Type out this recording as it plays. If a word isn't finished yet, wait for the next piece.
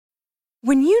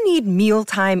When you need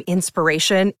mealtime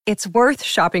inspiration, it's worth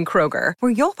shopping Kroger,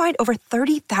 where you'll find over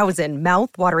 30,000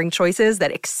 mouth-watering choices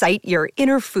that excite your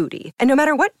inner foodie. And no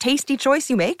matter what tasty choice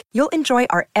you make, you'll enjoy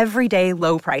our everyday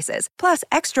low prices, plus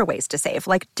extra ways to save,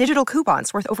 like digital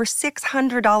coupons worth over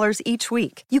 $600 each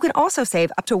week. You can also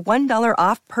save up to $1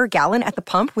 off per gallon at the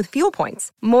pump with fuel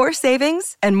points. More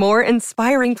savings and more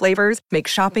inspiring flavors make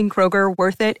shopping Kroger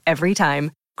worth it every time.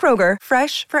 Kroger,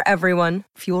 fresh for everyone.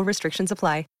 Fuel restrictions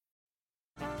apply.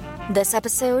 This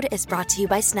episode is brought to you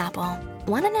by Snapple.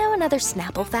 Want to know another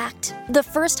Snapple fact? The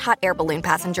first hot air balloon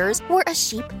passengers were a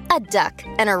sheep, a duck,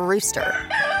 and a rooster.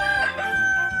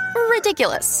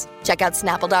 Ridiculous. Check out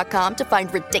Snapple.com to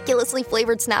find ridiculously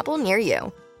flavored Snapple near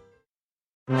you.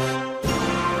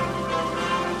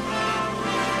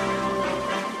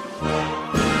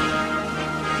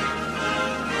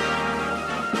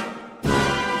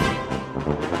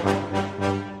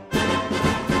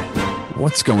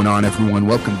 What's going on, everyone?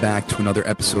 Welcome back to another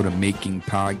episode of Making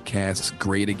Podcasts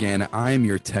Great Again. I'm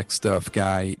your tech stuff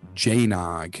guy, Jay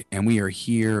Nog, and we are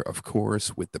here, of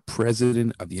course, with the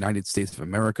President of the United States of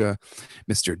America,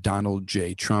 Mr. Donald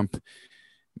J. Trump.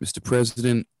 Mr.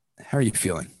 President, how are you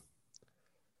feeling?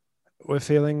 We're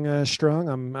feeling strong.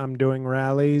 I'm doing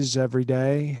rallies every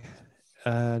day.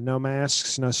 No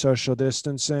masks, no social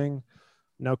distancing,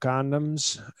 no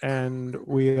condoms, and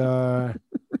we are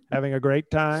having a great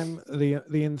time.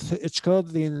 It's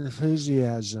called the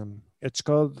enthusiasm. It's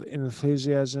called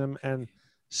enthusiasm, and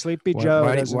Sleepy Joe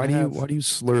Why do you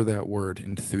slur that word,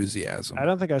 enthusiasm? I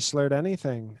don't think I slurred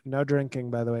anything. No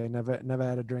drinking, by the way. Never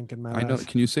had a drink in my life. I know.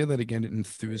 Can you say that again?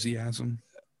 Enthusiasm.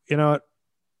 You know what?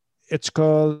 It's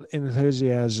called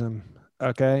enthusiasm.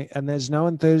 Okay, and there's no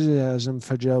enthusiasm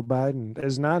for Joe Biden.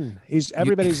 There's none.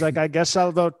 Everybody's like, I guess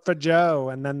I'll vote for Joe,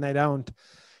 and then they don't.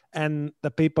 And the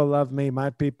people love me. My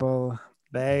people,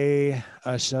 they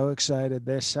are so excited.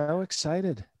 They're so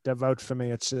excited to vote for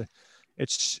me. It's a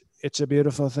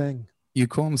beautiful thing. You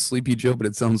call him Sleepy Joe, but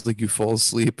it sounds like you fall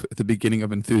asleep at the beginning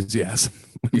of enthusiasm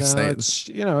when you say it. It's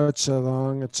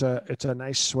a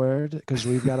nice word because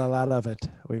we've got a lot of it.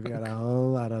 We've got a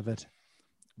whole lot of it.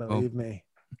 Believe me.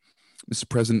 Mr.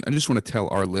 President, I just want to tell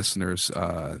our listeners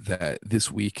that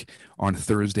this week on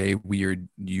Thursday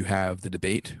you have the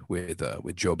debate with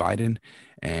Joe Biden,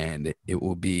 and it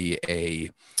will be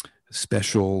a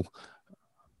special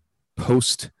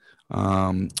post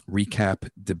recap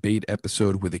debate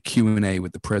episode with a Q&A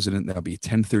with the president. That'll be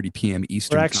 10:30 p.m.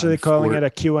 Eastern. We're actually calling it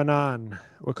a QAnon.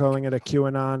 We're calling it a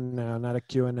QAnon now, not a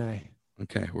Q&A.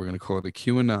 Okay, we're going to call it a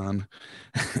QAnon,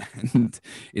 and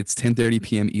it's 10:30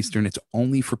 p.m. Eastern. It's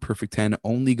only for Perfect 10,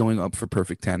 only going up for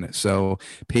Perfect 10. So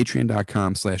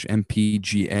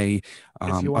patreon.com/MPGA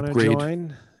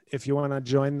upgrade. If you want to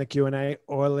join the Q&A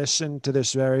or listen to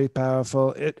this very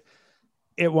powerful, it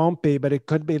won't be, but it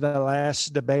could be the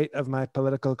last debate of my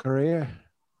political career.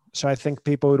 So I think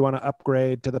people would want to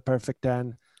upgrade to the Perfect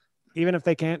 10. Even if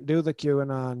they can't do the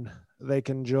QAnon, they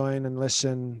can join and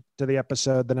listen to the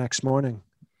episode the next morning.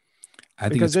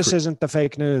 Because this isn't the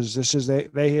fake news. This is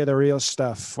they hear the real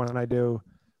stuff when I do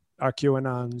our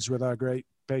QAnons with our great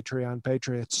Patreon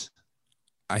patriots.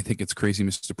 I think it's crazy,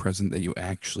 Mr. President, that you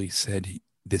actually said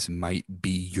this might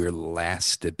be your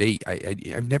last debate.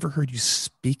 I've never heard you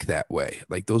speak that way.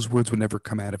 Like, those words would never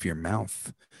come out of your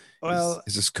mouth. Well,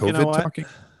 is this COVID talking?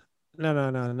 No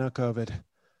COVID.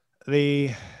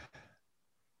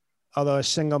 Although a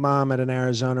single mom at an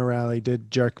Arizona rally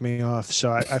did jerk me off.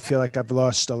 So I feel like I've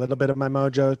lost a little bit of my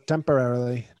mojo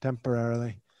temporarily.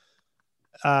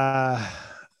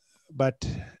 But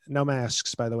no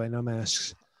masks, by the way, no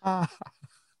masks.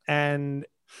 And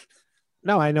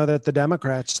no, I know that the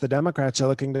Democrats are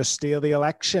looking to steal the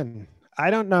election. I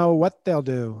don't know what they'll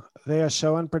do. They are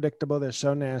so unpredictable. They're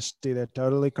so nasty. They're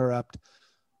totally corrupt.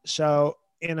 So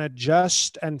in a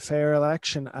just and fair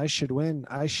election, I should win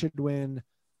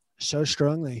so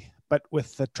strongly, but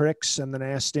with the tricks and the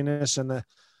nastiness and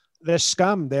the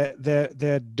scum,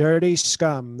 they're dirty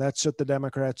scum. That's what the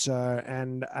Democrats are,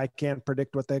 and I can't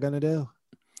predict what they're going to do.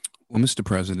 Well, Mr.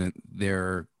 President,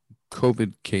 their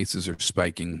COVID cases are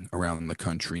spiking around the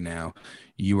country now.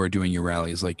 You are doing your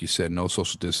rallies, like you said, no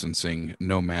social distancing,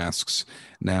 no masks.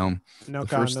 Now, no the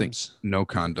condoms. First thing, no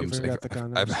condoms.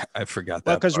 I forgot that.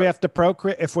 Well, because we have to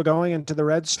procreate. If we're going into the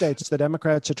red states, the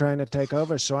Democrats are trying to take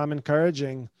over. So I'm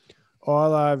encouraging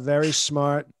all our very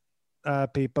smart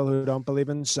people who don't believe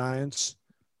in science.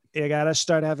 You got to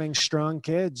start having strong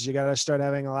kids. You got to start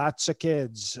having lots of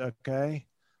kids, okay?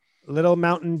 Little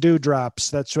Mountain Dew drops.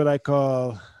 That's what I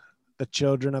call the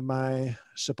children of my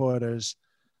supporters.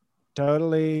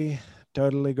 Totally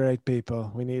great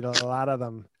people. We need a lot of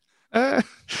them.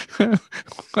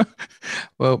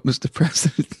 Well, Mr.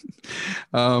 President,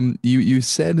 you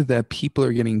said that people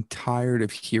are getting tired of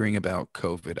hearing about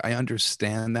COVID. I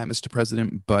understand that, Mr.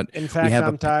 President, but In we fact, have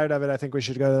I'm tired of it. I think we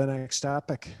should go to the next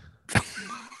topic.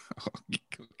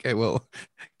 Okay, well,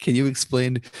 can you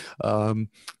explain um,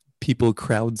 people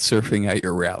crowd surfing at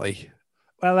your rally?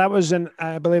 Well, I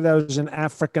believe that was an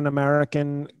African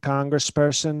American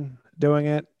congressperson doing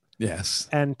it. Yes.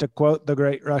 And to quote the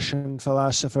great Russian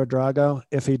philosopher Drago,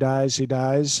 if he dies, he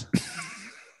dies.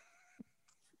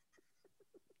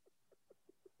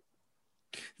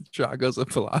 Drago's a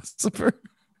philosopher.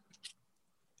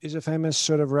 He's a famous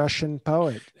sort of Russian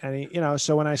poet. And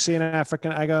so when I see an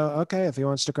African, I go, okay, if he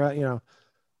wants to crowd,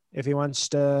 if he wants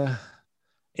to,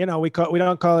 we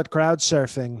don't call it crowd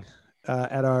surfing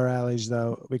at our rallies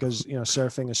though, because,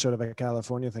 surfing is sort of a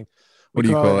California thing. What do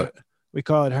you call it? We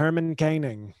call it Herman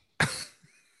caning.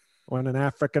 When an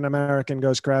African American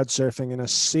goes crowd surfing in a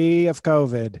sea of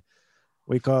COVID,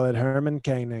 we call it Herman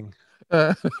caning.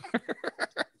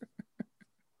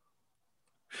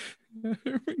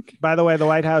 By the way, the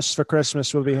White House for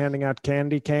Christmas will be handing out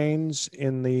candy canes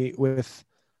with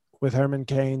Herman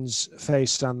Cain's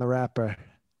face on the wrapper.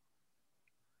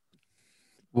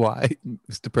 Why,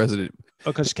 Mr. President?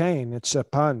 Because Cain, it's a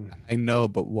pun. I know,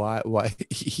 but why? Why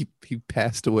he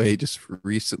passed away just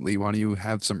recently? Why don't you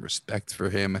have some respect for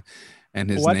him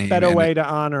and his name? What better way to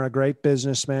honor a great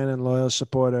businessman and loyal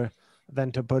supporter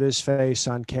than to put his face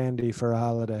on candy for a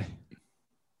holiday?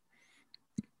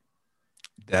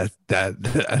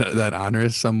 That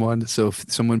honors someone. So if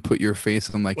someone put your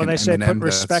face on they say put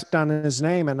respect on his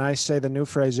name, and I say the new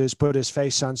phrase is put his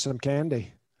face on some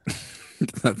candy.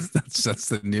 that's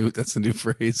the new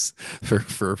phrase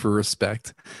for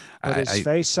respect. Put his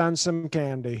face on some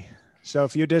candy. So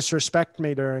if you disrespect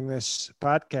me during this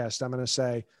podcast, I'm going to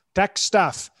say tech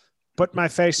stuff. Put my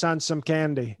face on some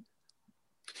candy.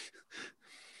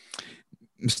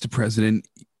 Mr. President,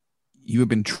 you have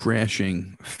been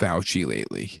trashing Fauci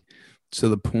lately to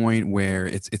the point where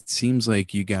it seems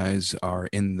like you guys are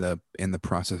in the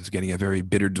process of getting a very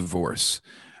bitter divorce,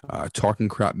 talking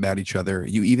crap about each other.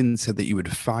 You even said that you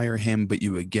would fire him, but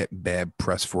you would get bad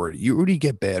press for it. You already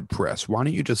get bad press. Why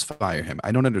don't you just fire him?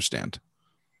 I don't understand.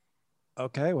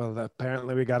 Okay, well,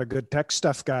 apparently we got a good tech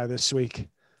stuff guy this week.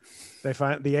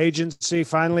 The agency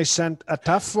finally sent a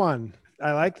tough one.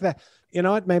 I like that. You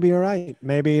know what? Maybe you're right.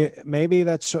 Maybe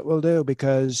that's what we'll do,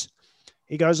 because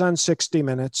he goes on 60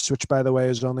 Minutes, which, by the way,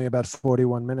 is only about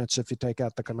 41 minutes if you take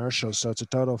out the commercials. So it's a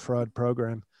total fraud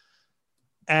program.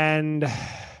 And,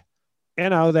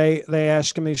 they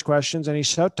ask him these questions, and he's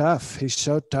so tough. He's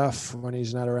so tough when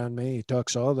he's not around me. He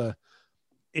talks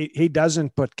he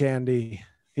doesn't put candy.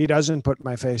 He doesn't put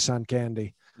my face on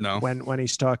candy. No. When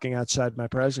he's talking outside my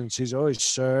presence, he's always,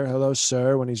 sir, hello,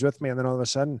 sir, when he's with me. And then all of a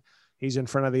sudden, he's in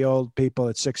front of the old people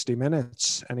at 60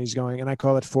 Minutes, and he's going, and I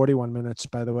call it 41 minutes,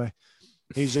 by the way.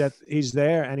 He's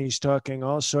there, and he's talking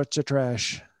all sorts of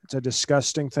trash. It's a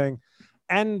disgusting thing.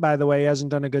 And by the way, he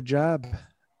hasn't done a good job.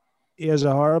 He has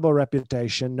a horrible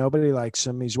reputation. Nobody likes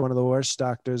him. He's one of the worst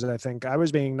doctors, I think. I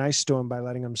was being nice to him by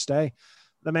letting him stay.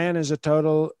 The man is a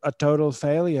total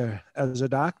failure as a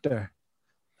doctor.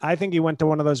 I think he went to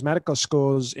one of those medical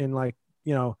schools in one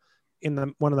of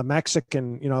the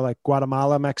Mexican, like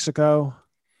Guatemala, Mexico,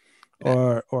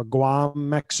 or Guam,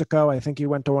 Mexico. I think he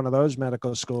went to one of those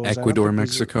medical schools. Ecuador,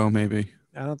 Mexico, maybe.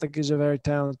 I don't think he's a very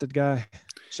talented guy.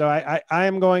 So I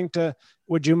am going to,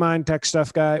 would you mind, tech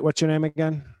stuff guy? What's your name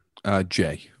again?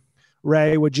 Jay.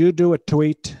 Ray, would you do a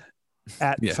tweet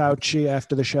at Fauci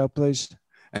after the show, please?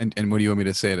 And what do you want me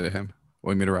to say to him?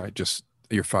 What do you want me to write? Just,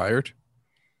 you're fired?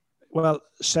 Well,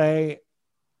 say,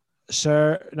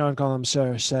 sir, no one call him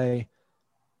sir. Say,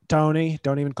 Tony,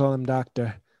 don't even call him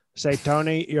doctor. Say,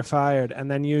 Tony, you're fired.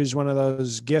 And then use one of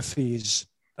those Giphies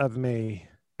of me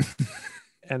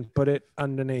and put it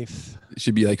underneath. It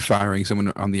should be like firing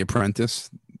someone on The Apprentice.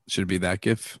 Should it be that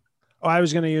GIF? Oh, I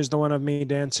was going to use the one of me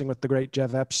dancing with the great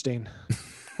Jeff Epstein.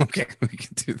 Okay, we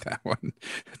can do that one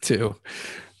too.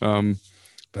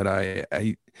 But I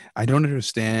don't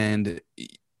understand.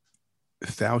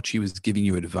 Fauci was giving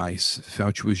you advice.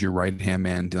 Fauci was your right-hand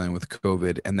man dealing with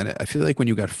COVID. And then I feel like when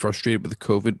you got frustrated with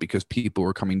COVID because people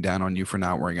were coming down on you for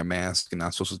not wearing a mask and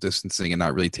not social distancing and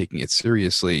not really taking it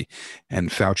seriously, and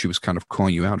Fauci was kind of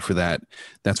calling you out for that,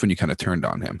 that's when you kind of turned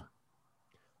on him.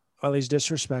 Well, he's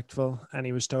disrespectful, and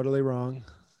he was totally wrong.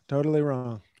 Totally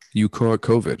wrong. You caught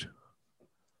COVID.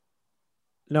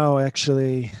 No,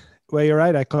 actually, well, you're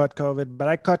right. I caught COVID, but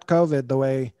I caught COVID the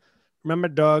way, remember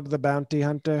Dog the Bounty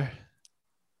Hunter?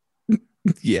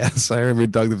 Yes, I remember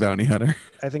Doug the Bounty Hunter.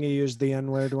 I think he used the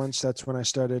N-word once. That's when I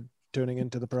started tuning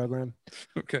into the program.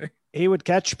 Okay. He would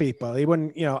catch people. He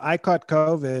wouldn't, I caught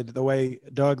COVID the way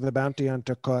Dog the Bounty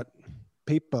Hunter caught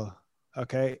people.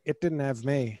 Okay. It didn't have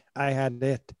me. I had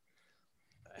it.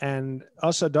 And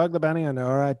also Dog the Bounty Hunter,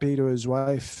 RIP to his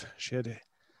wife.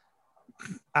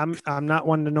 I'm not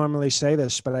one to normally say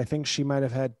this, but I think she might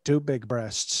have had too big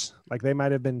breasts. Like they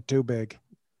might have been too big.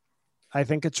 I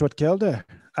think it's what killed her.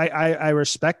 I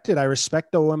respect it. I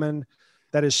respect a woman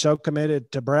that is so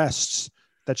committed to breasts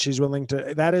that she's willing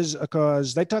to. That is a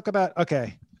cause. They talk about,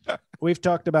 okay, we've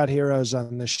talked about heroes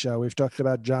on this show. We've talked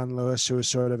about John Lewis, who was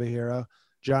sort of a hero.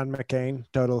 John McCain,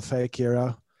 total fake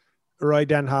hero. Roy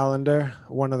Den Hollander,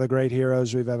 one of the great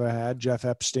heroes we've ever had. Jeff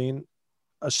Epstein,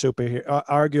 a superhero,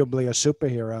 arguably a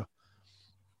superhero.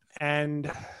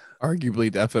 And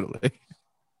arguably, definitely.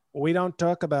 We don't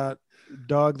talk about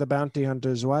Dog the Bounty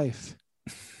Hunter's wife.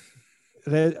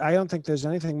 I don't think there's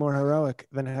anything more heroic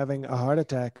than having a heart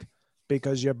attack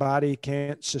because your body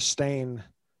can't sustain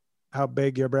how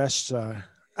big your breasts are.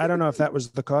 I don't know if that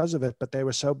was the cause of it, but they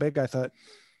were so big. I thought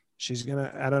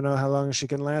I don't know how long she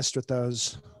can last with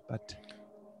those, but.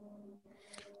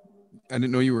 I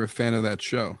didn't know you were a fan of that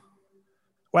show.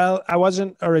 Well, I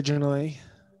wasn't originally.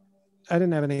 I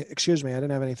didn't have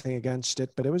anything against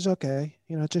it, but it was okay.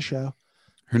 It's a show.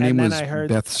 Her name was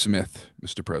Beth Smith,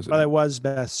 Mr. President. Well, it was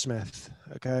Beth Smith.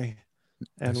 Okay.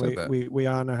 And we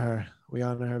honor her. We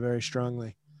honor her very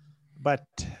strongly. But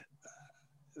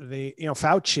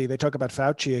Fauci, they talk about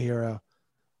Fauci, a hero.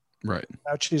 Right.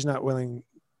 Fauci's not willing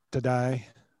to die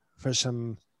for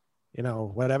some,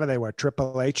 whatever they were,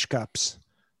 Triple H cups.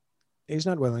 He's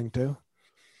not willing to.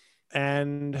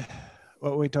 And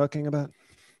what were we talking about?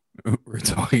 We're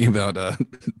talking about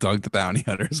Dog the Bounty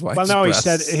Hunter's wife. Well, no, he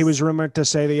said he was rumored to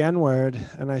say the N-word.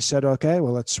 And I said, okay,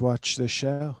 well, let's watch this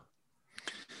show.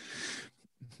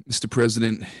 Mr.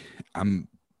 President, I'm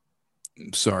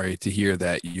sorry to hear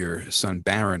that your son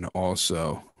Barron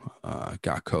also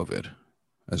got COVID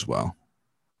as well.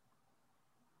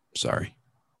 Sorry.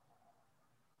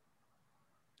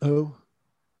 Who?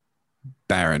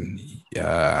 Barron.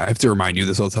 I have to remind you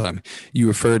this all the time. You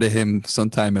refer to him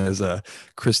sometime as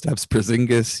Kristaps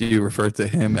Porzingis. You refer to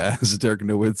him as Dirk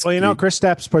Nowitzki. Well,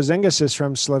 Kristaps Porzingis is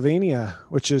from Slovenia,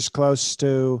 which is close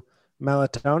to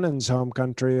Melatonin's home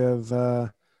country of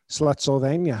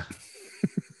Slutsylvania.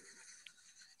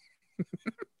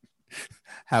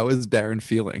 How is Barron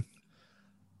feeling?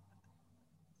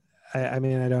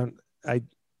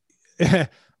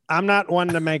 I'm not one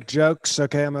to make jokes.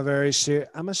 Okay. I'm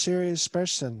a serious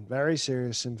person, very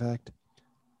serious. In fact,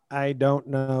 I don't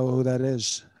know who that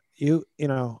is. I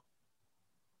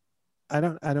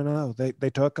don't know. They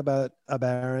talk about a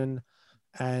Barron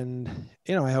and,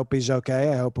 I hope he's okay.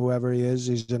 I hope whoever he is,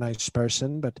 he's a nice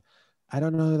person, but I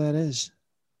don't know who that is.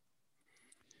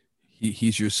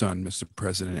 He's your son, Mr.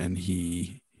 President, and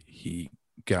he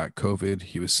got COVID.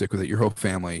 He was sick with it. Your whole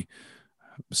family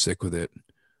was sick with it.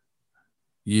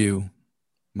 You,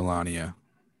 Melania,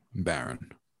 and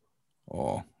Barron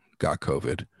all got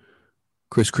COVID.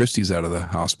 Chris Christie's out of the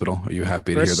hospital. Are you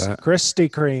happy to hear that? Christie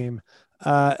Cream.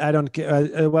 I don't.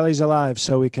 Well, he's alive,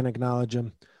 so we can acknowledge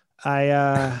him.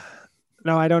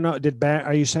 No, I don't know.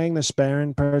 Are you saying this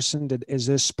Barron person? Is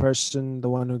this person the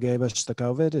one who gave us the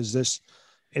COVID?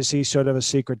 Is he sort of a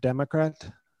secret Democrat?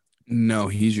 No,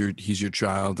 he's your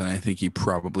child, and I think he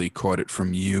probably caught it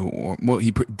from you.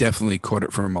 He definitely caught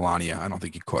it from Melania. I don't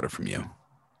think he caught it from you.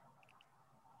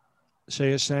 So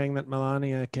you're saying that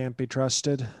Melania can't be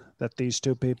trusted? That these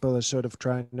two people are sort of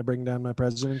trying to bring down my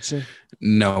presidency?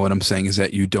 No, what I'm saying is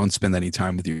that you don't spend any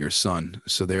time with your son,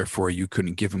 so therefore you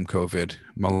couldn't give him COVID.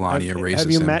 Melania raises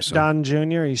him. Have you met Don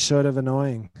Jr.? He's sort of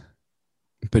annoying.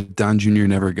 But Don Jr.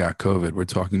 never got COVID. We're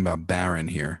talking about Barron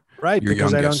here. Right,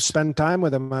 because I don't spend time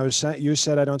with him. You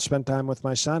said I don't spend time with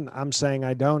my son. I'm saying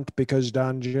I don't because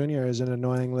Don Jr. is an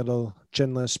annoying little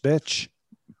chinless bitch.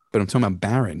 But I'm talking about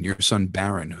Barron, your son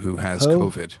Barron, who has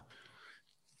COVID.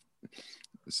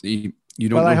 See, you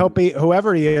don't. Well, I hope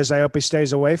whoever he is, I hope he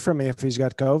stays away from me if he's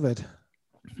got COVID.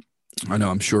 I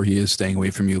know. I'm sure he is staying away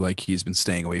from you, like he's been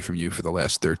staying away from you for the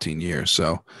last 13 years.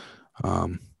 So,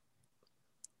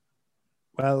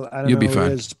 well, I don't know who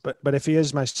he is, but if he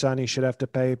is my son, he should have to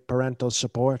pay parental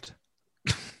support.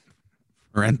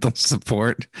 Parental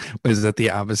support? Is that the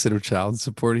opposite of child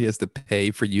support? He has to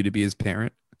pay for you to be his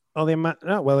parent?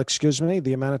 Oh, excuse me.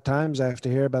 The amount of times I have to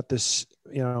hear about this,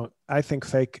 I think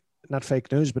not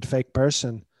fake news, but fake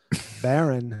person,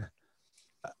 Barron.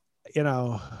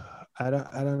 I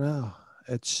don't know.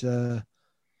 It's a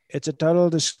total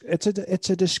it's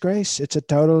a disgrace. It's a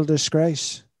total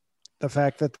disgrace. The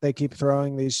fact that they keep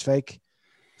throwing these fake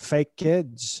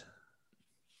kids.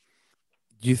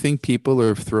 Do you think people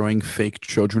are throwing fake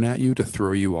children at you to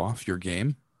throw you off your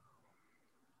game?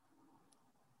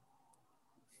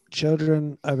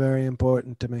 Children are very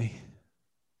important to me.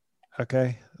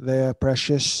 Okay, they are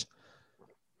precious,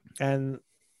 and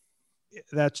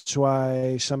that's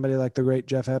why somebody like the great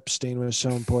Jeff Epstein was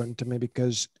so important to me,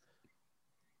 because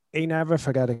he never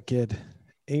forgot a kid.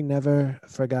 He never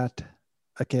forgot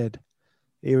a kid.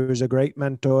 He was a great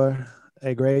mentor,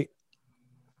 a great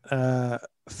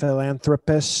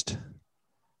philanthropist,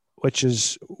 which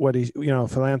is what he,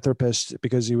 philanthropist,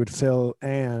 because he would fill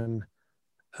Anne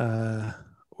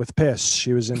with piss.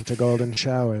 She was into golden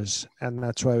showers, and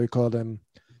that's why we called him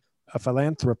a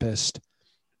philanthropist.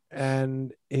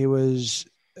 And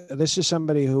this is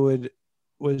somebody who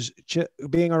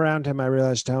being around him, I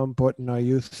realized how important our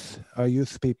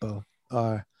youth people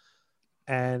are.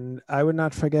 And I would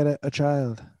not forget a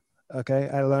child. Okay.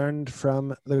 I learned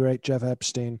from the great Jeff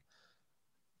Epstein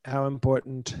how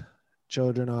important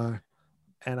children are,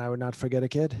 and I would not forget a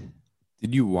kid.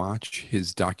 Did you watch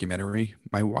his documentary?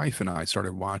 My wife and I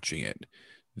started watching it.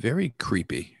 Very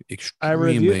creepy.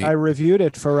 Extremely. I reviewed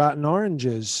it for Rotten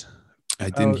Oranges. I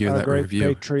didn't hear that great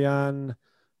review. Patreon.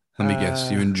 Let me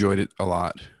guess. You enjoyed it a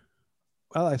lot.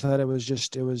 Well, I thought it was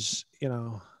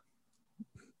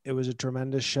a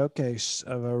tremendous showcase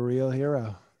of a real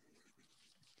hero.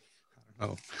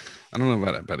 Oh, I don't know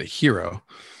about a hero,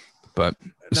 but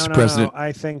Mr. President. No.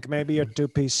 I think maybe you're too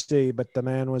PC, but the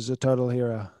man was a total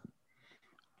hero.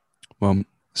 Well,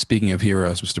 speaking of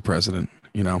heroes, Mr. President,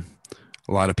 a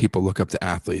lot of people look up to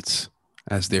athletes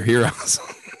as their heroes.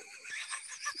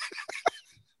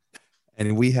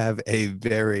 And we have a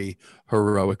very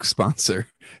heroic sponsor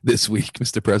this week,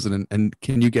 Mr. President. And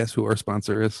can you guess who our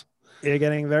sponsor is? You're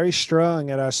getting very strong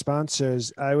at our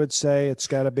sponsors. I would say it's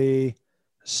got to be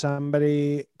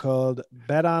somebody called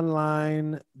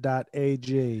betonline.ag.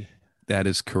 That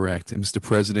is correct. And Mr.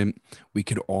 President, we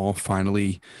could all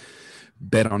finally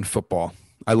bet on football.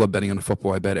 I love betting on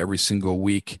football. I bet every single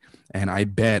week, and I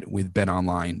bet with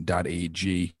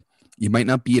betonline.ag. You might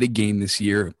not be at a game this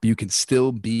year, but you can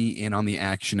still be in on the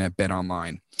action at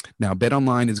BetOnline. Now,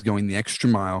 BetOnline is going the extra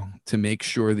mile to make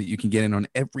sure that you can get in on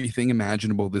everything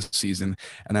imaginable this season,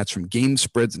 and that's from game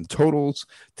spreads and totals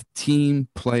to team,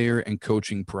 player, and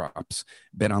coaching props.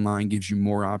 BetOnline gives you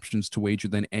more options to wager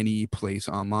than any place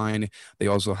online. They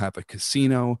also have a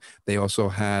casino. They also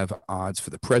have odds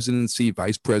for the presidency,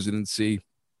 vice presidency,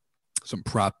 some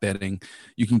prop betting.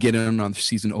 You can get in on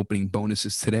season opening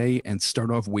bonuses today and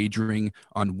start off wagering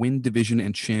on win, division,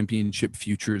 and championship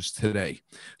futures today.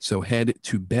 So head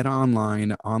to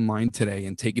BetOnline online today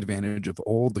and take advantage of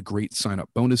all the great sign-up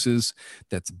bonuses.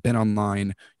 That's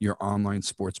BetOnline, your online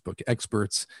sportsbook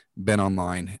experts,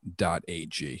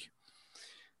 betonline.ag.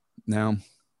 Now,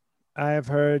 I have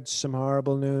heard some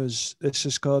horrible news. This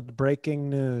is called breaking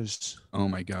news. Oh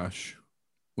my gosh.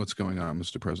 What's going on,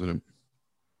 Mr. President?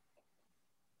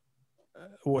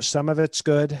 Well, some of it's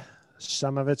good,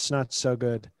 some of it's not so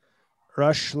good.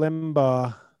 Rush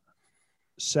Limbaugh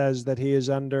says that he is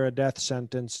under a death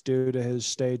sentence due to his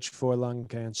stage 4 lung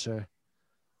cancer.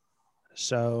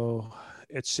 So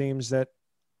it seems that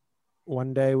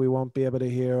one day we won't be able to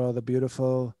hear all the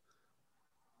beautiful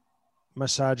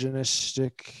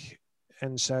misogynistic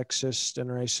and sexist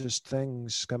and racist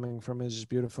things coming from his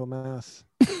beautiful mouth.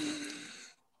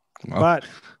 Well. But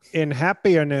in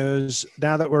happier news,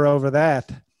 now that we're over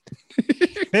that,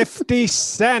 50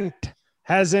 Cent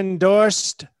has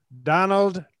endorsed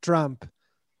Donald Trump.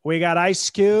 We got Ice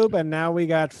Cube, and now we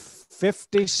got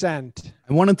 50 Cent.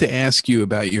 I wanted to ask you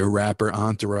about your rapper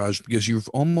entourage because you've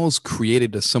almost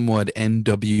created a somewhat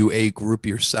NWA group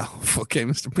yourself, okay,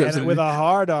 Mr. President? And with a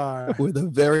hard R. With a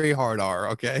very hard R,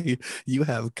 okay? You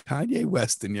have Kanye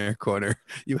West in your corner.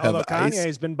 You have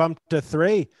Kanye's been bumped to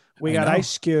 3. We got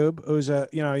Ice Cube, who's you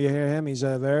hear him. He's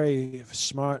a very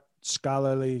smart,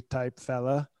 scholarly type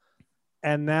fella.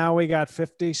 And now we got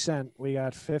 50 Cent.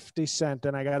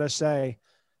 And I got to say,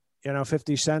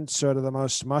 50 Cent's sort of the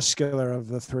most muscular of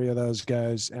the 3 of those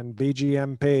guys. And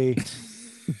BGMP,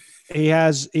 he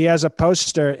has a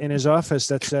poster in his office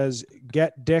that says,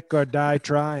 "Get dick or die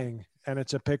trying." And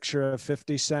it's a picture of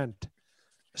 50 Cent.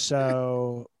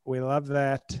 So we love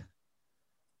that.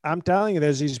 I'm telling you,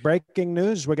 there's these breaking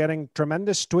news. We're getting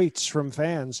tremendous tweets from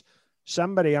fans.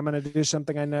 I'm going to do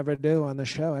something I never do on the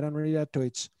show. I don't read out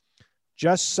tweets.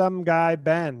 Just Some Guy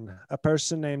Ben, a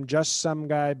person named Just Some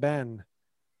Guy Ben.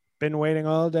 Been waiting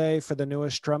all day for the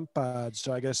newest Trump odds.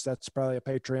 So I guess that's probably a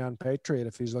Patreon patriot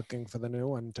if he's looking for the new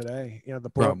one today. The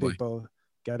poor people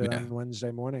get it on Wednesday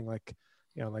morning, like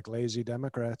lazy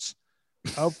Democrats.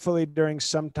 Hopefully during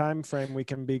some time frame, we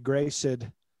can be graced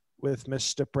with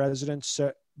Mr. President,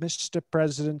 sir. Mr.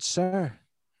 President, sir.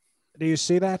 Do you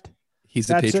see that? He's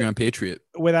a Patreon patriot.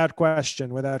 Without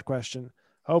question, without question.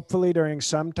 Hopefully during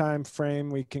some time frame,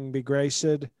 we can be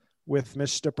graced with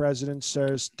Mr. President,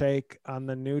 sir's take on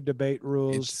the new debate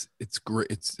rules. It's great.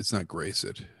 It's not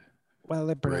graced. Well,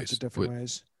 they pronounce it different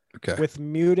ways. Okay. With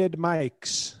muted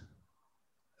mics.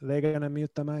 They're going to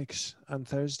mute the mics on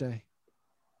Thursday.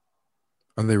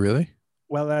 Are they really?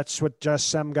 Well, that's what just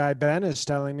some guy Ben is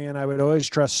telling me, and I would always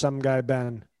trust some guy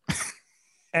Ben.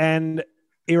 And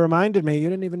he reminded me, you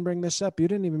didn't even bring this up.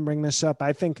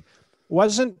 I think,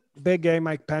 wasn't Big A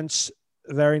Mike Pence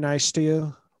very nice to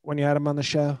you when you had him on the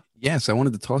show? Yes, I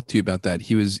wanted to talk to you about that.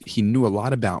 He knew a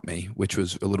lot about me, which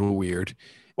was a little weird.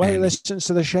 Well, he listens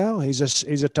to the show. He's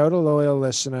a total loyal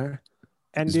listener.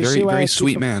 And he's very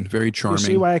sweet man, very charming. You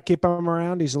see why I keep him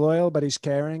around? He's loyal, but he's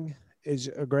caring. He's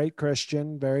a great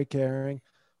Christian, very caring.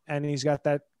 And he's got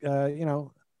that,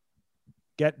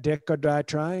 get dick or die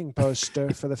trying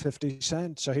poster for the 50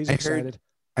 cents. So he's excited.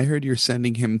 I heard you're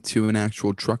sending him to an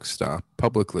actual truck stop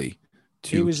publicly.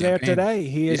 He was there today.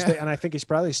 He is there, and I think he's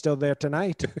probably still there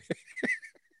tonight.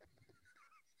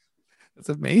 That's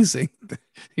amazing.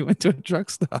 He went to a truck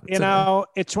stop.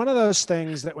 It's one of those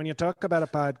things that when you talk about a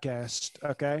podcast,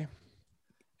 okay,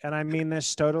 and I mean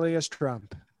this totally as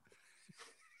Trump,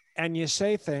 and you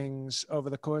say things over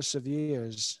the course of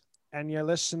years, and your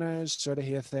listeners sort of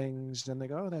hear things, and they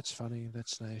go, oh, that's funny.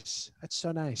 That's nice. That's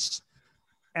so nice.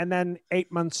 And then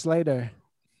 8 months later,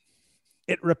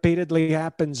 it repeatedly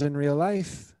happens in real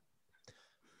life.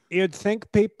 You'd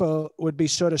think people would be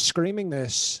sort of screaming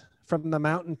this from the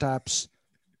mountaintops.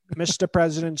 Mr.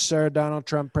 President, Sir, Donald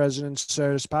Trump, President,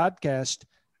 Sir's podcast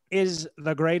is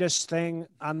the greatest thing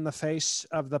on the face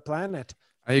of the planet.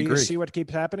 I agree. You see what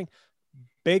keeps happening?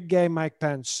 Big gay Mike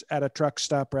Pence at a truck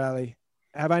stop rally.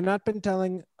 Have I not been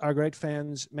telling our great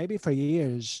fans, maybe for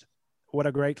years, what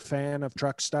a great fan of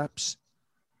truck stops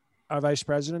our vice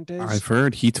president is? I've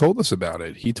heard. He told us about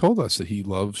it. He told us that he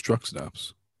loves truck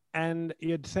stops. And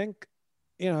you'd think,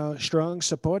 strong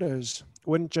supporters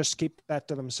wouldn't just keep that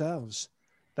to themselves,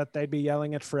 that they'd be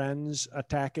yelling at friends,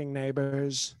 attacking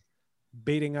neighbors,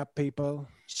 beating up people,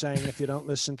 saying, if you don't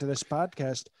listen to this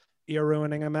podcast, you're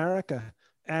ruining America.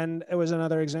 And it was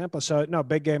another example. So, no,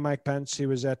 big gay Mike Pence, he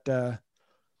was at a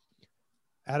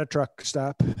truck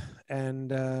stop.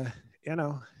 And,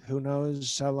 who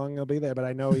knows how long he'll be there. But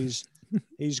I know he's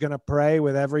going to pray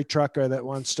with every trucker that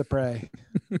wants to pray.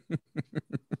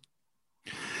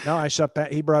 No, I saw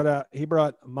he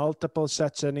brought multiple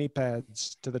sets of knee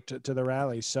pads to the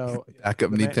rally. So backup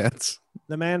knee pads.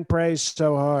 The man prays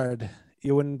so hard,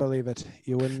 you wouldn't believe it.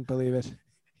 He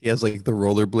has like the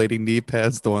rollerblading knee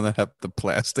pads, the one that have the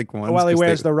plastic ones. Well, he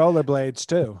wears the rollerblades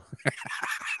too.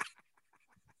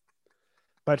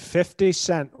 But 50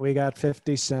 Cent, we got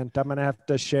 50 Cent. I'm gonna have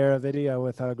to share a video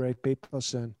with our great people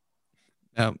soon.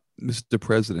 Now, Mr.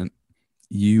 President,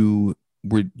 you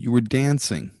were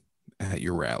dancing at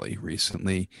your rally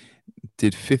recently.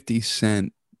 Did 50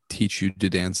 Cent teach you to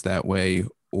dance that way,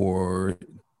 or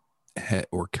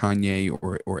Kanye,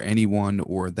 or anyone,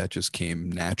 or that just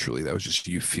came naturally? That was just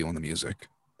you feeling the music.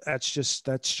 That's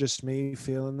just me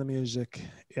feeling the music.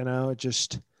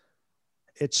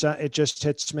 It just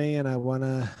hits me, and I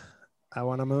wanna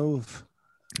move.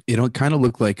 It kind of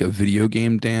looked like a video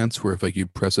game dance where if like you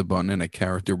press a button and a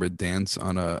character would dance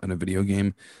on a video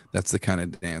game. That's the kind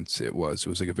of dance it was. It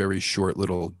was like a very short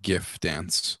little GIF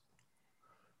dance.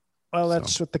 Well,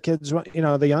 that's what the kids want.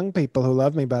 The young people who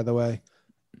love me, by the way,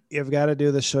 you've got to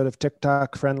do this sort of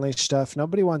TikTok friendly stuff.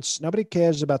 Nobody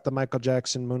cares about the Michael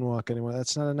Jackson moonwalk anymore.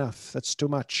 That's not enough. That's too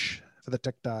much for the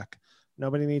TikTok.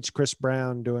 Nobody needs Chris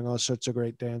Brown doing all sorts of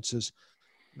great dances.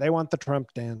 They want the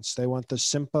Trump dance. They want the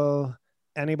simple,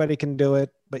 anybody can do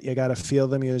it, but you got to feel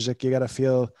the music. You got to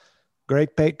feel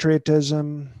great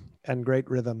patriotism and great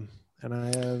rhythm. And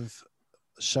I have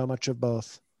so much of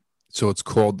both. So it's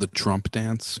called the Trump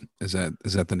dance. Is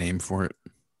that the name for it?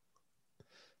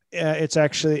 Yeah,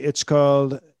 it's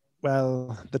called,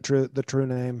 well, the true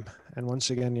name. And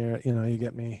once again, you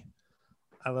get me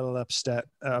a little upset.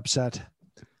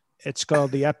 It's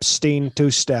called the Epstein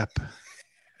two-step.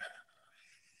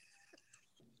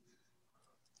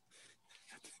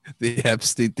 The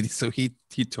Epstein. So he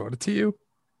taught it to you?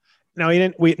 No, he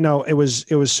didn't. It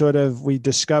was sort of, we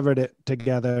discovered it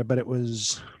together, but it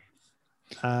was,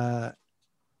 okay.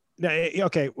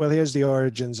 Well, here's the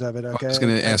origins of it. Okay. I was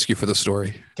going to ask you for the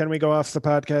story. Can we go off the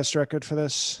podcast record for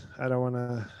this? I don't want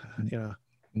to,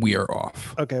 We are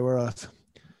off. Okay. We're off.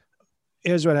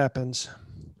 Here's what happens.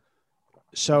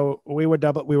 So we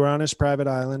were on his private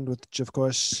island, which of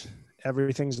course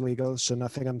everything's legal, so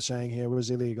nothing I'm saying here was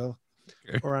illegal.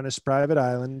 Okay. We're on his private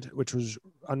island, which was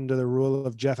under the rule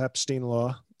of Jeff Epstein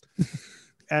law.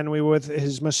 And we were with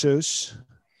his masseuse,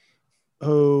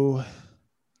 who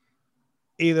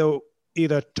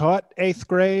either taught 8th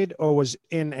grade or was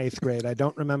in 8th grade. I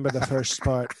don't remember the first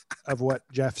part of what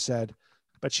Jeff said,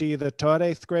 but she either taught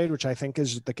 8th grade, which I think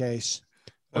is the case,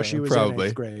 or she was probably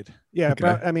in 8th grade. Yeah, Okay.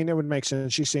 but I mean, it would make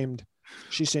sense. She seemed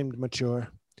mature.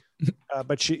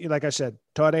 But she, like I said,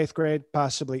 taught 8th grade,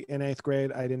 possibly in 8th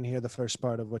grade. I didn't hear the first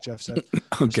part of what Jeff said.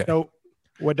 Okay. So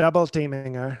we're double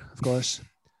teaming her, of course.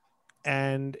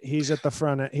 And he's at the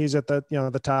front, he's at the,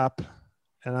 the top,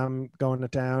 and I'm going to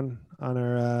town on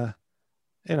her,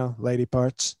 lady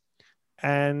parts.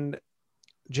 And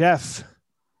Jeff,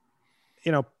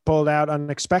 pulled out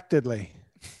unexpectedly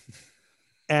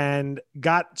and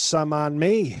got some on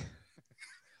me.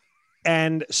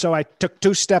 And so I took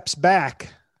 2 steps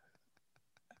back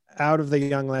out of the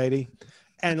young lady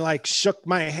and like shook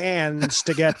my hands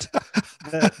to get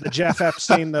the Jeff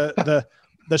Epstein, the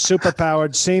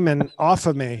superpowered semen off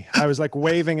of me. I was like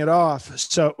waving it off.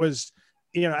 So it was,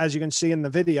 as you can see in the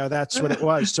video, that's what it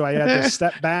was. So I had to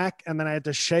step back and then I had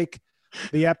to shake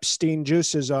the Epstein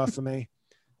juices off of me.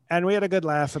 And we had a good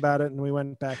laugh about it. And we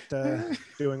went back to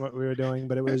doing what we were doing.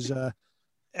 But it was,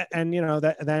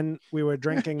 then we were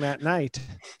drinking that night.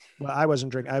 Well, I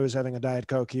wasn't drinking. I was having a Diet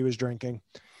Coke. He was drinking.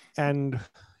 And,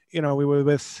 we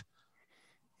were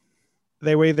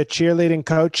they were either cheerleading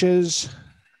coaches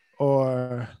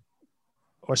or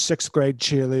 6th grade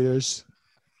cheerleaders.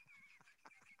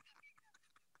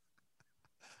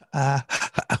 I'm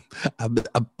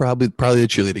probably the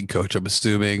cheerleading coach. I'm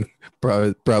assuming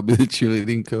probably the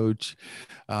cheerleading coach,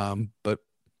 but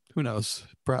who knows?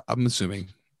 I'm assuming.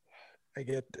 I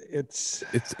get it's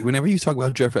whenever you talk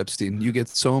about Jeff Epstein, you get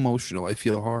so emotional. I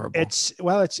feel horrible.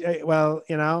 We'll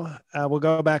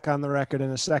go back on the record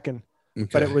in a second. Okay.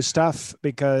 But it was tough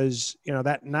because,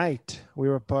 that night we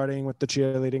were partying with the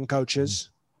cheerleading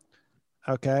coaches.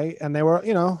 Okay. And they were,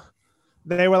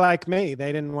 they were like me.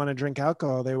 They didn't want to drink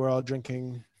alcohol. They were all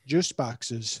drinking juice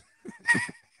boxes.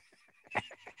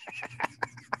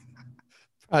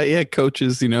 Yeah,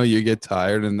 coaches, you get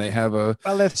tired and they have a.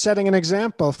 Well, they're setting an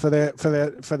example for their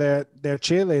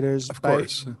cheerleaders. Of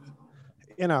course.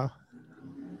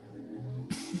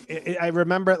 I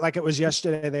remember it like it was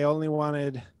yesterday. They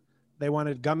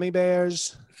wanted gummy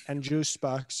bears and juice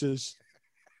boxes.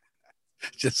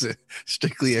 Just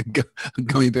strictly a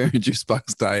gummy bear and juice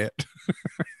box diet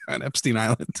on Epstein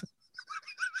Island.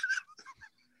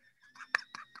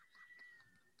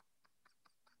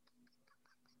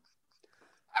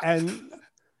 And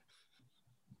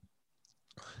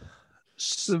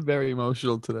it's very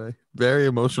emotional today. Very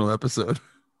emotional episode.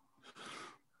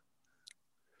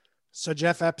 So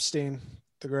Jeff Epstein,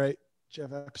 the great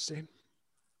Jeff Epstein.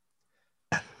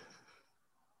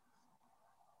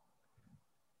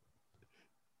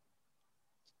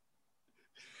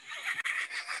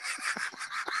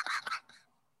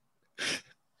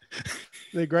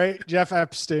 The great Jeff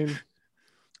Epstein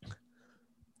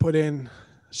put in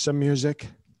some music.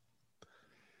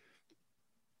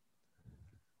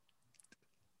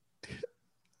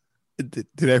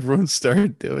 Did everyone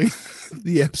start doing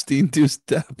the Epstein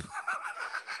two-step?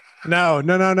 No.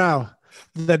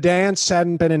 The dance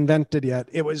hadn't been invented yet.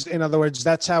 It was, in other words,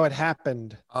 that's how it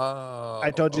happened. Oh, I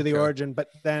told you the origin, but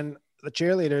then the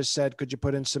cheerleaders said, could you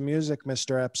put in some music,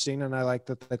 Mr. Epstein? And I liked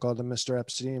that they called him Mr.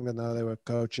 Epstein, even though they were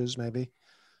coaches, maybe.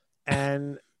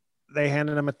 And they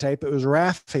handed him a tape. It was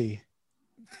Raffi.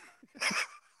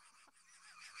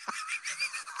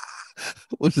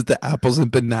 Was it the Apples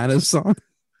and Bananas song?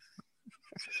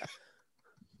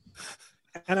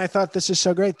 And I thought, this is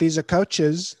so great. These are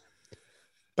coaches,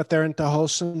 but they're into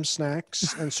wholesome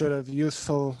snacks and sort of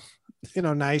youthful,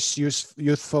 nice,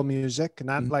 youthful music,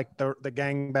 not like the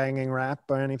gang banging rap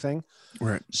or anything.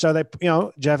 Right. So they,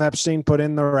 Jeff Epstein put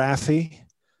in the Raffi,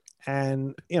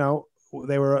 and,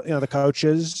 they were, the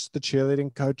coaches, the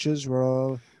cheerleading coaches were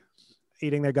all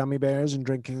eating their gummy bears and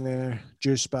drinking their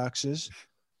juice boxes.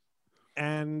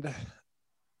 And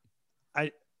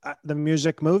the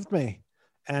music moved me.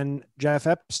 And Jeff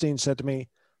Epstein said to me,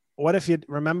 what if you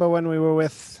remember when we were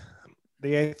with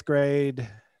the 8th grade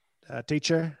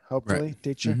teacher,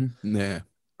 teacher? Mm-hmm. Yeah.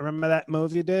 Remember that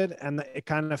move you did? And it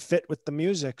kind of fit with the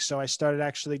music. So I started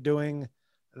actually doing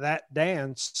that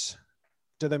dance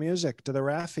to the music, to the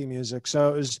Raffi music.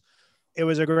 So it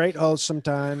was a great wholesome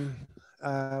time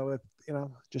with,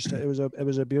 it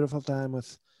was a beautiful time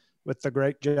with the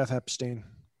great Jeff Epstein.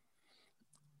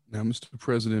 Now, Mr.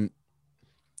 President,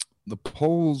 the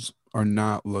polls are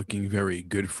not looking very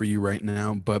good for you right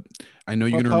now. But I know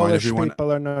you're Well, going to remind Polish everyone.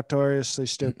 people are notoriously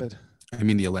stupid. I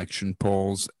mean, the election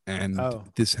polls, and Oh,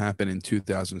 this happened in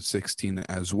 2016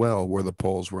 as well, where the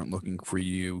polls weren't looking for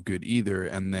you good either.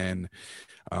 And then,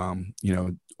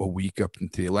 a week up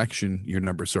into the election, your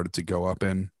numbers started to go up,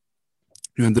 and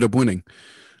you ended up winning.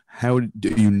 How are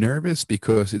you nervous?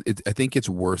 Because I think it's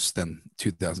worse than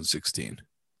 2016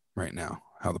 right now.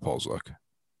 How the polls look.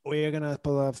 we are going to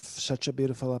pull off such a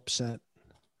beautiful upset.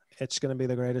 It's going to be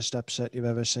the greatest upset you've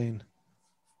ever seen.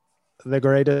 The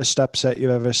greatest upset you've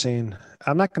ever seen.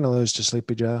 I'm not going to lose to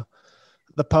Sleepy Joe.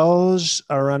 The polls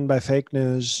are run by fake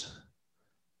news,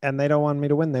 and they don't want me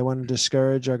to win. They want to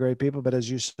discourage our great people. But as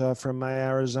you saw from my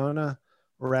Arizona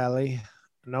rally,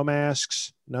 no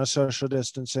masks, no social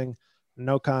distancing,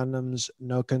 no condoms,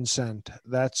 no consent.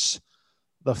 That's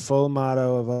the full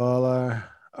motto of all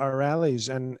our rallies.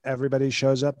 And everybody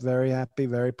shows up very happy,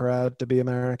 very proud to be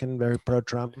American, very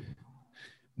pro-Trump.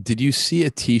 Did you see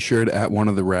a T-shirt at one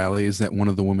of the rallies that one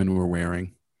of the women were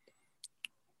wearing,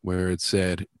 where it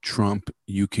said, "Trump,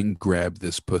 you can grab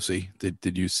this pussy"?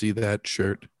 Did you see that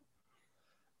shirt?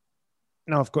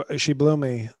 No, of course, she blew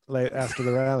me late after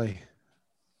the rally.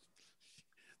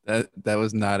 That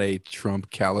was not a Trump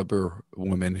caliber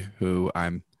woman who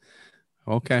I'm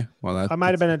okay. Well, I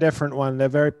might have been a different one. They're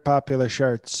very popular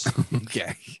shirts.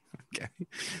 okay. Okay.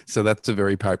 So that's a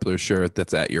very popular shirt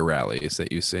that's at your rallies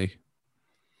that you see.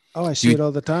 Oh, I see it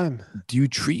all the time. Do you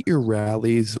treat your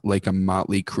rallies like a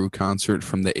Motley Crue concert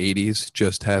from the 80s,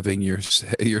 just having your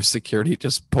security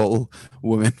just pull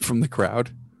women from the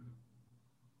crowd?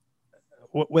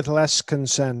 With less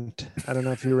consent. I don't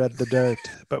know if you read The Dirt,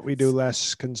 but we do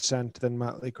less consent than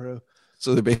Motley Crue.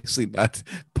 So they're basically not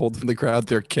pulled from the crowd;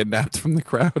 they're kidnapped from the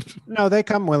crowd. No, they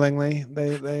come willingly.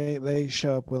 They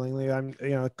show up willingly.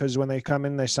 Because when they come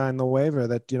in, they sign the waiver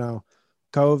that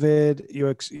COVID.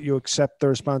 You accept the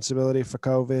responsibility for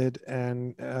COVID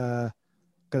and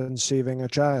conceiving a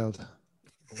child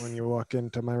when you walk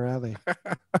into my rally.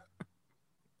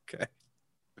 Okay.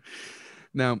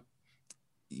 Now,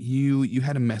 you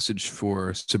had a message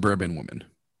for suburban women,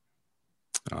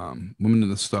 women in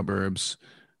the suburbs,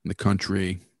 in the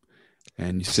country,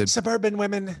 and you said, "Suburban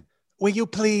women, will you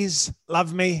please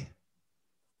love me?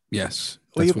 Yes.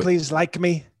 Will you please like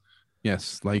me?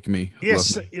 Yes, like me.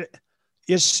 Yes, Love me.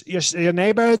 yes, your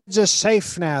neighbors are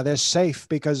safe now. They're safe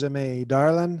because of me,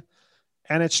 darling."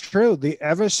 And it's true.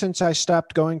 Ever since I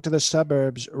stopped going to the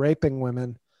suburbs, raping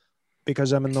women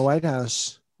because I'm in the White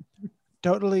House,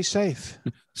 totally safe.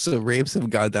 So rapes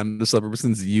have gone down to the suburbs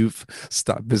since you've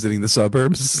stopped visiting the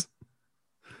suburbs.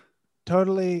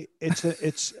 Totally.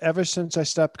 It's ever since I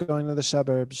stopped going to the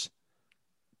suburbs,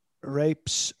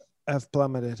 rapes have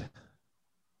plummeted.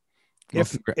 Well,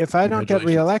 If I don't get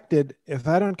reelected,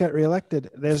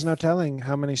 there's no telling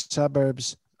how many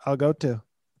suburbs I'll go to.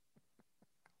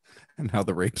 And how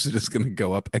the rapes are just going to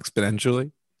go up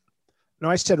exponentially. No,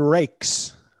 I said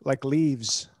rakes, like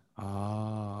leaves.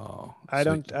 Oh, I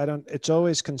don't, it's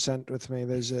always consent with me.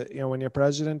 There's when you're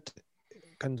president,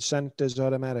 consent is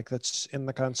automatic. That's in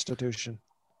the Constitution.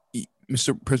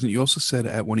 Mr. President, you also said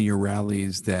at one of your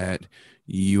rallies that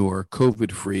you're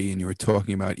COVID free, and you were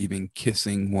talking about even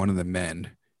kissing one of the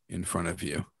men in front of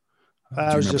you.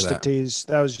 That was just a tease.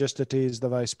 That was just to tease the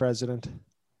vice president.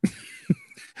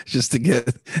 Just to get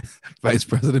Vice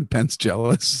President Pence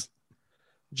jealous.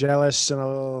 Jealous and a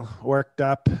little worked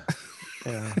up.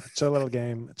 It's a little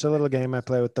game. It's a little game I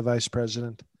play with the vice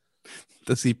president.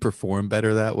 Does he perform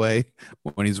better that way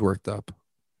when he's worked up?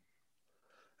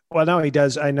 Well, no, he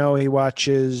does. I know he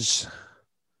watches.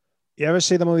 You ever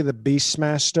see the movie The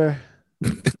Beastmaster?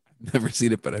 Never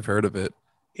seen it, but I've heard of it.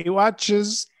 He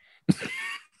watches.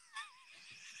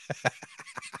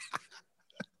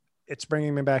 It's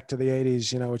bringing me back to the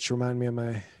 80s, which remind me of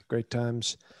my great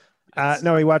times.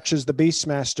 No, he watches The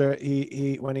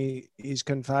Beastmaster. When he's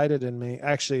confided in me.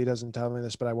 Actually, he doesn't tell me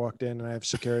this, but I walked in and I have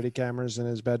security cameras in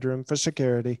his bedroom for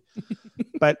security.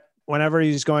 But whenever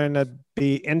he's going to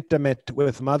be intimate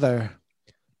with Mother,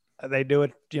 they do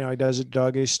it, he does it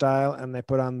doggy style, and they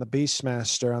put on The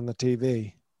Beastmaster on the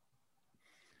TV.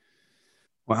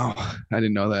 Wow, I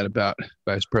didn't know that about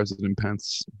Vice President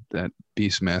Pence. That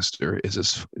Beastmaster is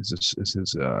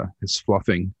his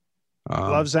fluffing.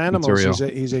 Loves animals. Material.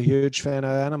 He's a huge fan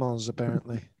of animals,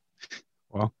 apparently.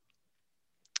 Well,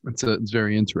 it's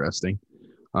very interesting.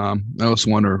 I also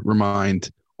want to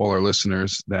remind all our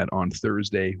listeners that on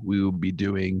Thursday we will be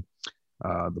doing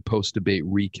the post-debate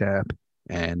recap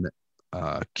and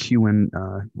QAnon.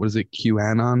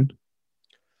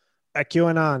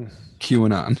 QAnon.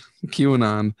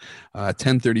 QAnon,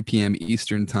 10:30 p.m.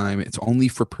 Eastern time. It's only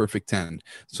for Perfect 10.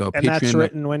 So And that's Patreon.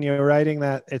 written when you're writing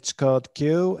that. It's called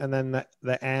Q, and then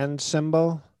the and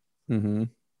symbol, Mm-hmm.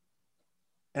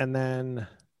 and then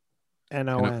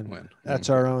NON. That's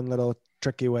Okay. our own little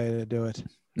tricky way to do it.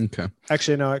 Okay.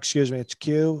 Actually, no, excuse me. It's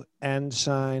Q and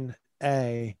sign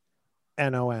A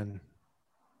NON.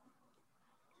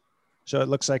 So it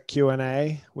looks like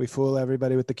Q&A. We fool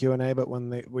everybody with the Q&A, but when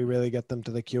we really get them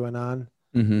to the QAnon.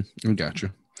 I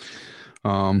gotcha.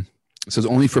 It says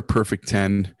only for Perfect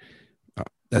 10.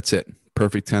 That's it.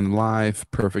 Perfect 10 live,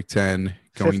 Perfect 10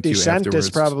 going 50 to Cent afterwards.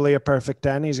 is probably a perfect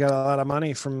 10. He's got a lot of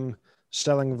money from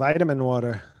selling vitamin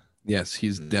water. Yes,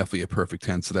 he's definitely a Perfect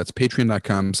 10. So that's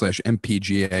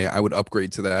patreon.com/MPGA. I would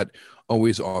upgrade to that.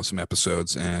 Always awesome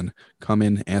episodes. And come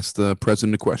in, ask the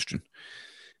president a question,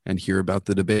 and hear about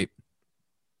the debate.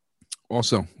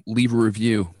 Also, leave a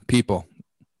review. People,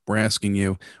 we're asking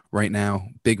you right now,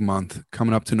 big month,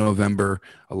 coming up to November,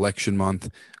 election month.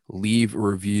 Leave a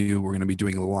review. We're going to be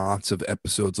doing lots of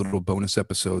episodes, little bonus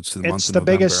episodes to the month of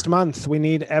November. It's the biggest month. We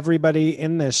need everybody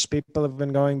in this. People have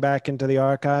been going back into the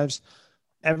archives.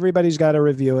 Everybody's got to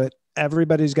review it.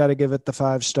 Everybody's got to give it the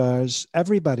 5 stars.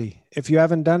 Everybody. If you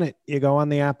haven't done it, you go on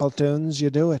the Apple Tunes, you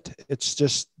do it. It's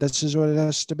just, this is what it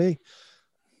has to be.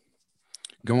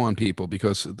 Go on, people,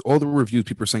 because all the reviews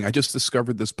people are saying, I just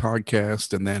discovered this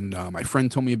podcast, and then my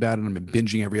friend told me about it, and I've been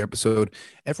binging every episode.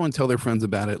 Everyone tell their friends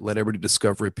about it. Let everybody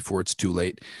discover it before it's too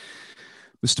late.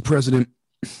 Mr. President,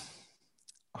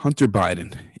 Hunter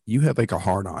Biden, you have like a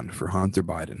hard-on for Hunter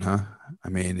Biden, huh? I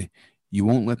mean, you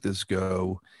won't let this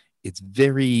go. It's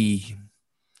very...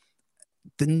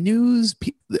 The news,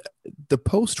 the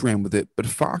Post ran with it, but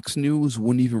Fox News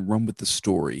wouldn't even run with the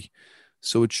story.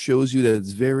 So it shows you that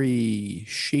it's very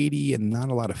shady and not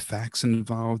a lot of facts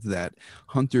involved, that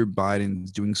Hunter Biden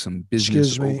is doing some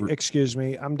business. Excuse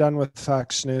me. I'm done with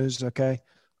Fox News, okay?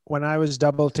 When I was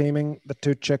double teaming the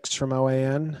 2 chicks from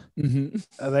OAN,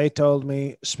 they told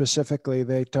me specifically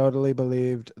they totally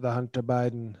believed the Hunter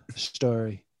Biden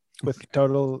story with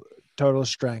total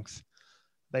strength.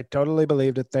 They totally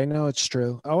believed it. They know it's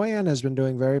true. OAN has been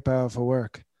doing very powerful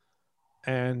work.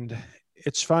 And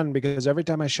it's fun because every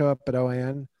time I show up at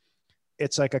OAN,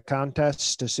 it's like a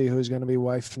contest to see who's going to be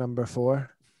wife number 4.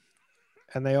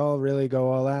 And they all really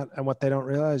go all out. And what they don't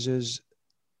realize is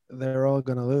they're all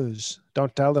going to lose.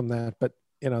 Don't tell them that. But,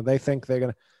 they think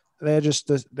they're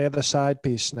the side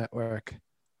piece network.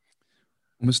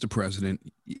 Mr.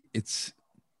 President,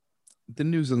 the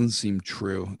news doesn't seem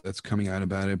true that's coming out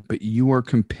about it, but you are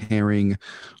comparing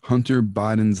Hunter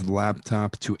Biden's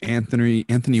laptop to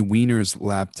Anthony Weiner's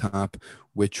laptop,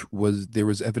 there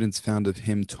was evidence found of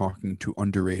him talking to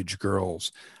underage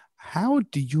girls. How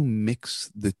do you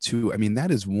mix the two? I mean, that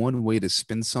is one way to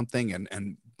spin something,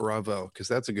 and bravo, because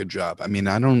that's a good job. I mean,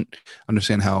 I don't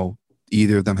understand how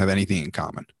either of them have anything in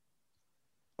common.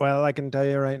 Well, I can tell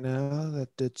you right now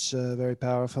that it's very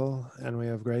powerful, and we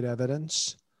have great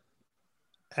evidence.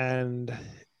 And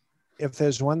if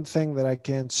there's one thing that I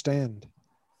can't stand,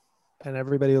 and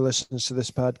everybody who listens to this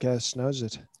podcast knows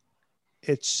it,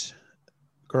 it's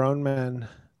grown men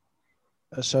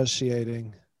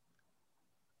associating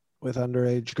with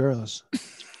underage girls.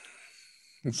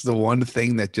 It's the one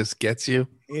thing that just gets you.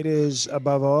 It is,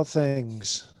 above all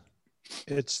things,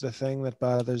 it's the thing that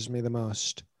bothers me the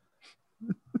most.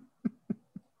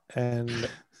 And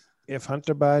if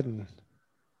Hunter Biden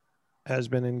has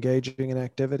been engaging in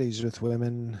activities with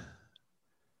women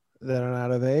that are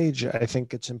not of age, I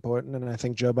think it's important, and I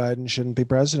think Joe Biden shouldn't be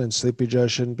president. Sleepy Joe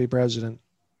shouldn't be president.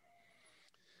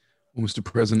 Well, Mr.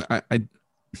 President,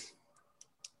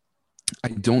 I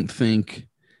don't think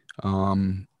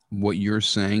what you're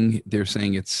saying, they're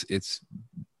saying it's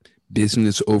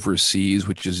business overseas,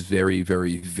 which is very,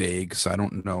 very vague. So I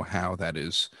don't know how that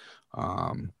is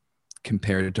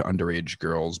compared to underage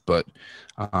girls. But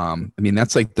I mean,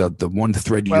 that's like the one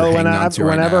thread you're hanging on to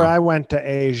right now. Whenever I went to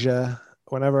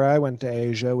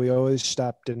Asia, we always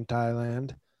stopped in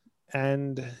Thailand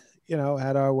and,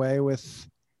 had our way with.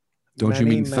 Don't you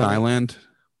mean Thailand?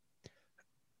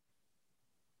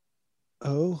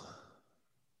 Oh,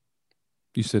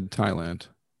 you said Thailand.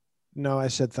 No, I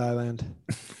said Thailand.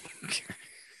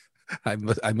 I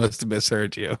must have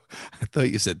misheard you. I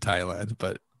thought you said Thailand,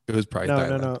 but it was probably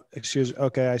Thailand. No. Excuse.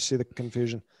 Okay, I see the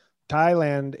confusion.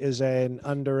 Thailand is an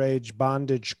underage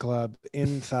bondage club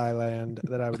in Thailand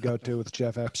that I would go to with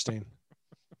Jeff Epstein.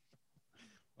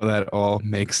 Well, that all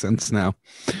makes sense now.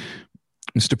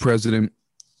 Mr. President,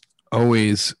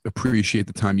 Always appreciate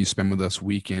the time you spend with us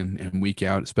week in and week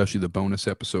out, especially the bonus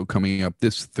episode coming up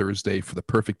this Thursday for the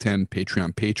Perfect 10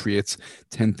 Patreon Patriots,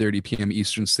 10:30 p.m.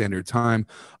 Eastern Standard Time.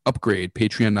 Upgrade,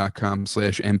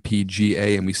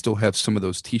 patreon.com/MPGA. And we still have some of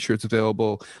those t-shirts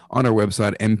available on our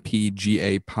website,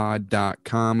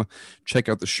 mpgapod.com. Check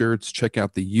out the shirts. Check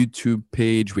out the YouTube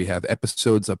page. We have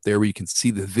episodes up there where you can see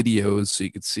the videos so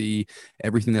you can see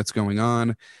everything that's going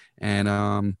on.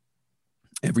 And,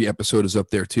 every episode is up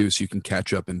there too, so you can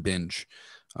catch up and binge.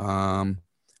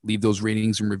 Leave those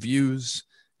ratings and reviews,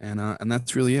 and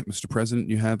that's really it, Mr. President.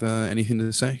 You have anything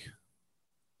to say?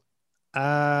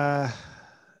 No,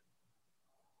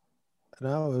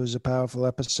 it was a powerful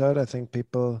episode. I think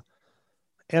people,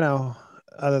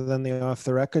 other than the off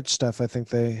the record stuff, I think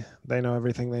they know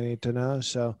everything they need to know.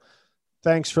 So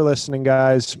thanks for listening,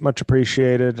 guys. Much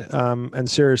appreciated. And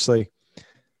seriously,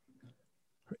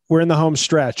 we're in the home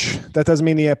stretch. That doesn't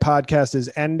mean the podcast is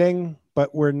ending,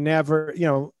 but we're never,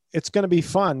 it's going to be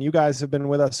fun. You guys have been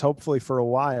with us hopefully for a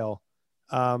while.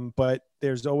 But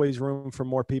there's always room for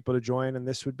more people to join. And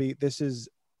there's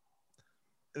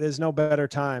no better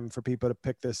time for people to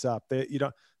pick this up.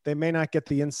 They may not get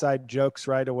the inside jokes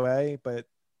right away, but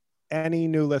any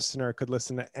new listener could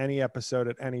listen to any episode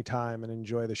at any time and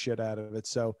enjoy the shit out of it.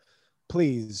 So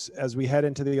please, as we head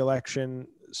into the election,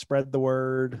 spread the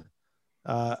word.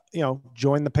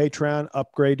 Join the Patreon,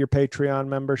 upgrade your Patreon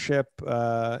membership.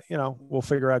 We'll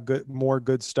figure out more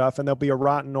good stuff. And there'll be a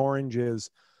Rotten Oranges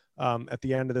at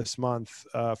the end of this month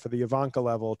for the Ivanka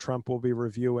level. Trump will be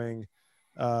reviewing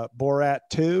Borat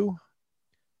 2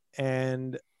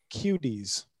 and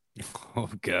Cuties. Oh,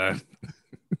 God.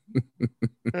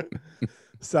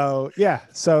 So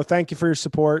thank you for your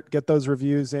support. Get those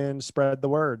reviews in, spread the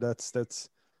word. That's it.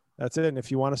 And if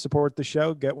you want to support the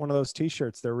show, get one of those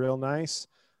t-shirts. They're real nice.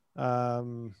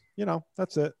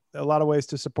 That's it. A lot of ways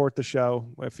to support the show.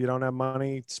 If you don't have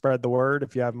money, spread the word.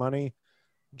 If you have money,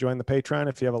 join the Patreon.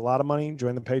 If you have a lot of money,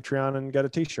 join the Patreon and get a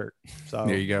t-shirt. So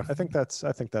there you go. I think that's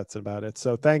about it.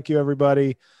 So thank you,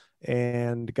 everybody,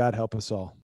 and God help us all.